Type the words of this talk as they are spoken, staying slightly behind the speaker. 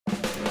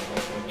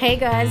Hey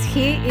guys,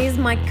 here is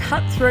my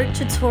cutthroat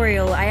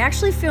tutorial. I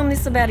actually filmed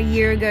this about a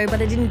year ago,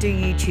 but I didn't do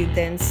YouTube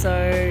then,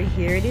 so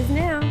here it is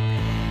now.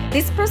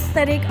 This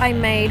prosthetic I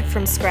made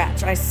from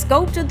scratch. I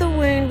sculpted the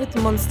wound with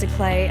monster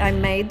clay, I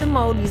made the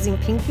mold using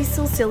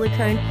Pinkysil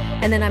silicone,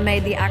 and then I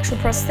made the actual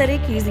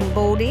prosthetic using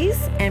Baldiez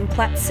and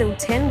Platsil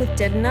 10 with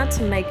deadener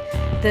to make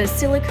the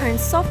silicone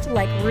soft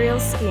like real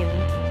skin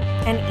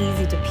and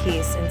easy to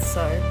pierce and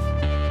sew.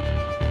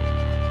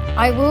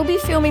 I will be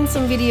filming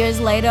some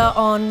videos later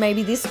on,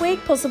 maybe this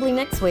week, possibly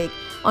next week,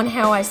 on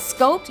how I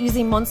sculpt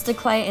using monster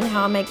clay and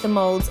how I make the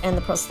molds and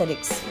the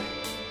prosthetics.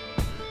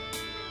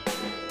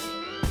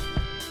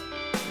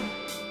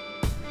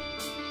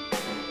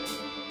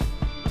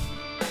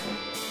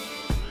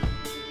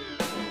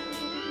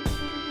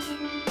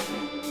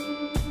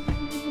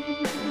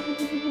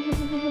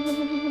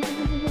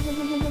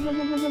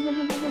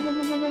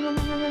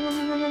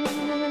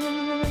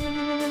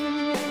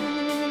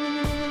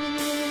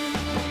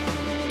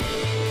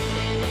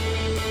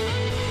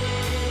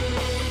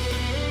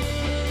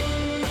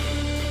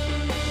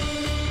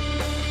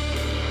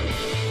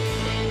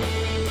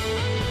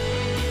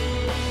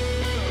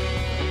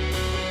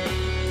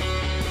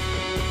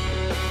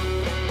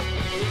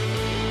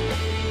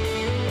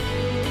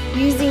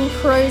 Using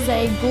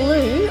prosthetic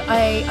glue,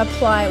 I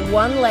apply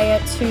one layer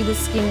to the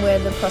skin where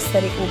the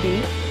prosthetic will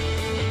be,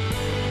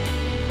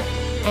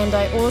 and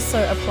I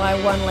also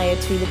apply one layer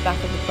to the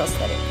back of the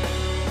prosthetic.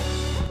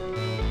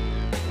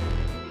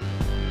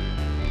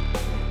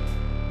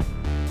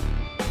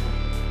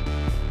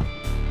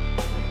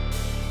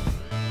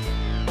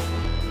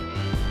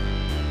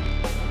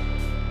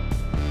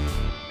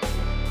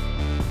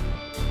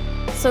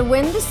 So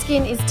when the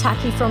skin is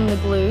tacky from the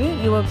glue,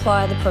 you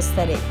apply the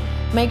prosthetic.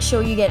 Make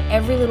sure you get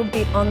every little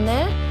bit on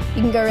there.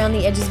 You can go around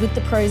the edges with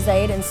the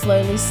prosthetic and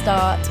slowly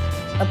start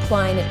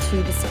applying it to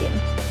the skin.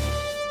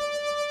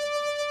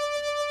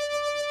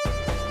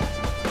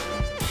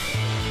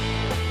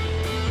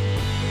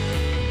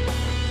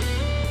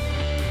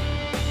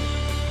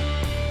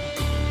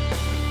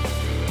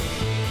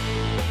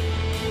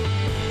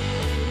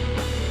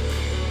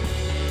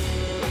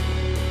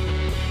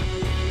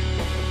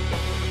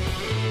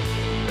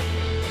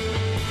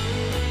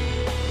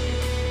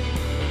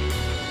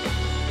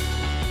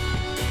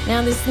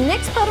 Now this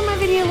next part of my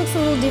video looks a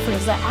little different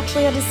because I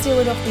actually had to steal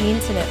it off the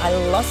internet. I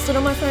lost it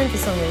on my phone for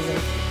some reason.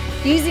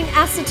 Using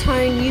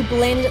acetone, you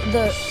blend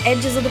the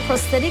edges of the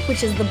prosthetic,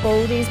 which is the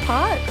Baldiez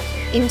part,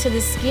 into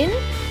the skin.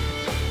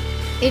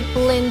 It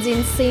blends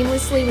in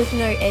seamlessly with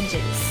no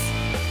edges.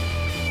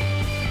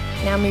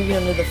 Now moving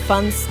on to the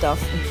fun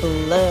stuff,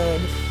 blood.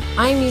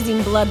 I'm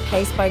using blood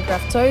paste by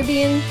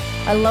Graftobian.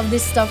 I love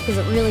this stuff because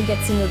it really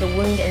gets into the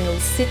wound and it'll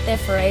sit there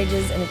for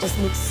ages and it just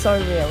looks so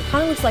real. It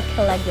kind of looks like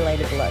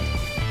coagulated blood.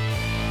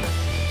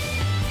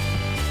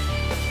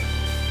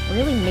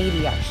 Really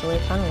meaty actually, I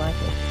kind of like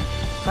it.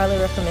 Highly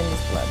recommend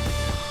this blood.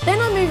 Then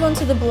I move on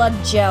to the blood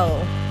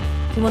gel.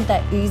 If you want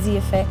that oozy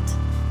effect,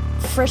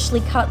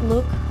 freshly cut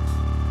look,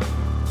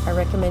 I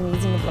recommend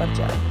using the blood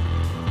gel.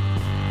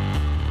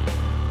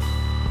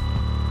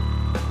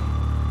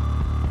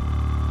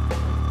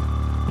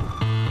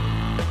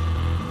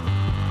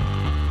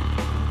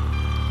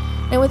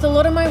 And with a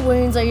lot of my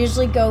wounds, I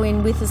usually go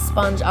in with a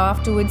sponge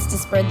afterwards to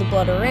spread the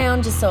blood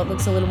around, just so it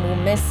looks a little more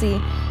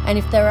messy. And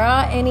if there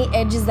are any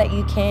edges that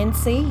you can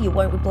see, you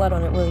won't with blood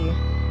on it, will you?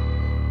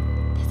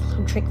 There's a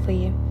little trick for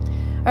you.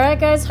 Alright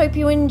guys, hope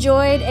you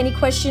enjoyed. Any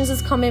questions,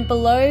 just comment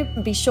below.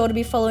 Be sure to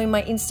be following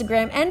my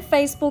Instagram and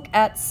Facebook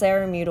at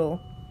Sarah Mutal.